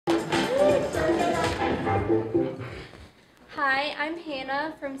Hi, I'm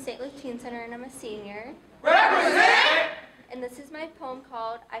Hannah from St. Luke Teen Center, and I'm a senior. Represent! And this is my poem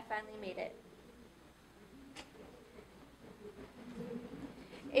called I Finally Made It.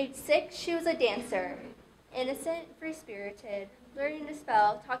 Age 6, she was a dancer, innocent, free-spirited, learning to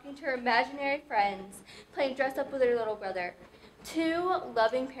spell, talking to her imaginary friends, playing dress-up with her little brother. 2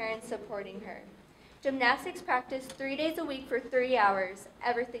 loving parents supporting her. Gymnastics practice 3 days a week for 3 hours.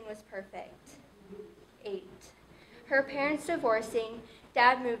 Everything was perfect. 8. Her parents divorcing,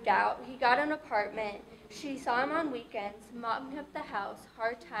 Dad moved out, he got an apartment, she saw him on weekends, mopping up the house,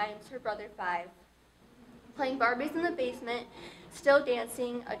 hard times, her brother 5. Playing Barbies in the basement, still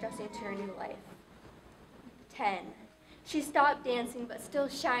dancing, adjusting to her new life. 10. She stopped dancing, but still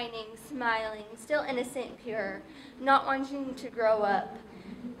shining, smiling, still innocent, pure, not wanting to grow up.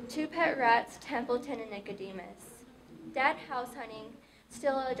 2 pet rats, Templeton and Nicodemus. Dad house hunting,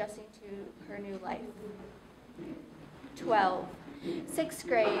 still adjusting to her new life. 12. 6th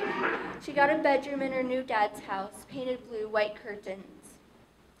grade. She got a bedroom in her new dad's house, painted blue, white curtains.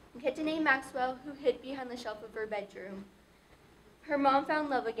 A kitten named Maxwell, who hid behind the shelf of her bedroom. Her mom found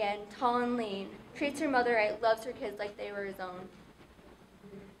love again, tall and lean, treats her mother right, loves her kids like they were his own.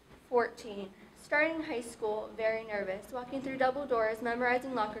 14. Starting high school, very nervous, walking through double doors,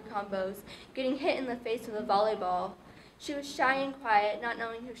 memorizing locker combos, getting hit in the face with a volleyball. She was shy and quiet, not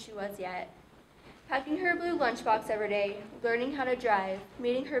knowing who she was yet. Packing her blue lunchbox every day, learning how to drive,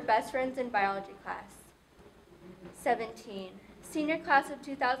 meeting her best friends in biology class. 17. Senior class of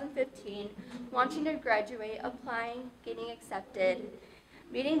 2015, wanting to graduate, applying, getting accepted,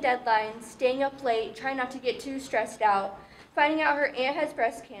 meeting deadlines, staying up late, trying not to get too stressed out, finding out her aunt has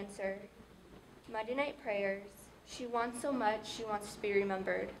breast cancer. Monday night prayers. She wants so much, she wants to be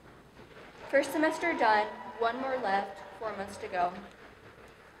remembered. First semester done, 1 more left, 4 months to go.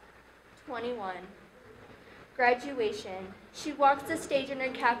 21. Graduation. She walks the stage in her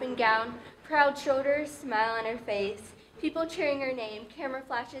cap and gown, proud shoulders, smile on her face, people cheering her name, camera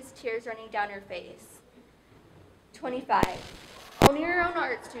flashes, tears running down her face. 25. Owning her own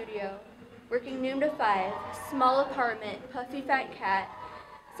art studio, working noon to 5, small apartment, puffy fat cat,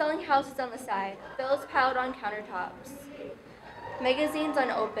 selling houses on the side, bills piled on countertops. Magazines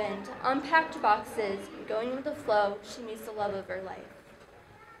unopened, unpacked boxes, going with the flow, she meets the love of her life.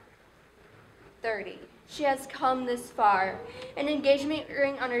 30. She has come this far. An engagement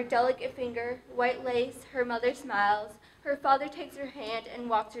ring on her delicate finger, white lace, her mother smiles, her father takes her hand and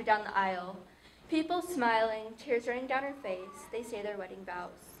walks her down the aisle. People smiling, tears running down her face, they say their wedding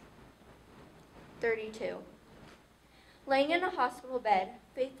vows. 32. Laying in a hospital bed,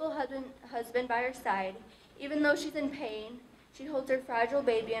 faithful husband by her side, even though she's in pain, she holds her fragile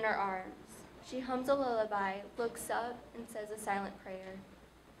baby in her arms. She hums a lullaby, looks up, and says a silent prayer.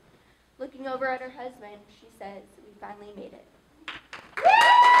 Looking over at her husband, she says, "We finally made it."